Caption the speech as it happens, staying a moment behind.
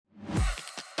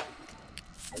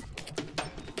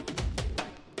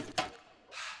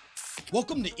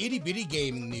Welcome to Itty Bitty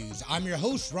Gaming News. I'm your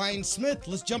host, Ryan Smith.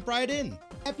 Let's jump right in.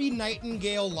 Happy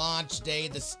Nightingale launch day.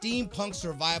 The steampunk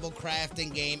survival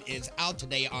crafting game is out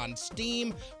today on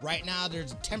Steam. Right now,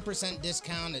 there's a 10%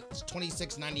 discount. It's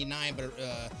 $26.99, but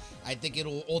I think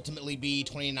it'll ultimately be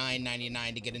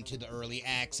 $29.99 to get into the early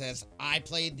access. I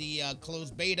played the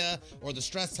closed beta, or the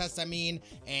stress test, and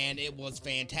it was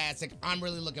fantastic. I'm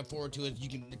really looking forward to it. You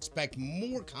can expect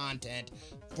more content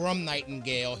from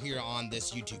Nightingale here on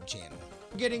this YouTube channel.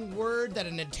 We're getting word that a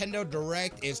Nintendo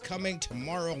Direct is coming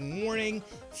tomorrow morning,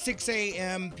 6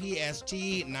 a.m. PST,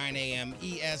 9 a.m.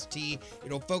 EST.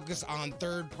 It'll focus on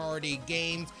third-party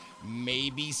games,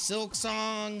 maybe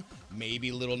Silksong,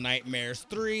 maybe Little Nightmares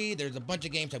 3. There's a bunch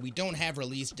of games that we don't have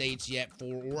release dates yet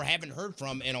for or haven't heard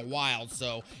from in a while,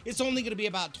 so it's only going to be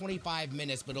about 25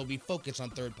 minutes, but it'll be focused on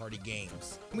third-party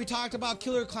games. We talked about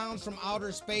Killer Clowns from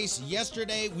Outer Space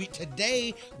yesterday.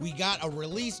 Today we got a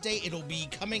release date. It'll be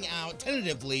coming out tentatively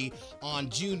on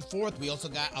June 4th. We also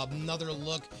got another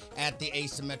look at the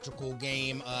asymmetrical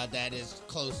game that is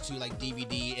close to like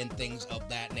DVD and things of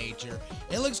that nature.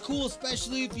 It looks cool,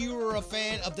 especially if you were a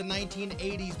fan of the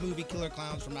 1980s movie Killer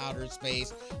Clowns from Outer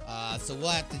Space, so we'll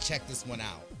have to check this one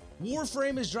out.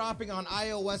 Warframe is dropping on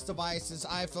iOS devices,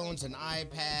 iPhones, and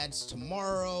iPads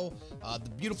tomorrow.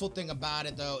 The beautiful thing about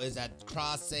it, though, is that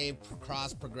cross-save,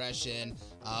 cross-progression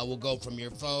will go from your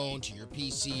phone to your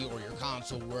PC or your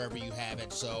console, wherever you have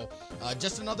it. So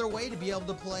just another way to be able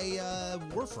to play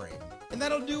Warframe. And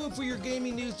that'll do it for your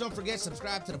gaming news. Don't forget,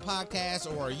 subscribe to the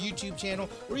podcast or our YouTube channel,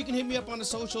 or you can hit me up on the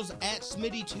socials at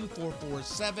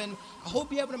Smitty2447. I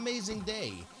hope you have an amazing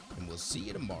day, and we'll see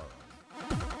you tomorrow.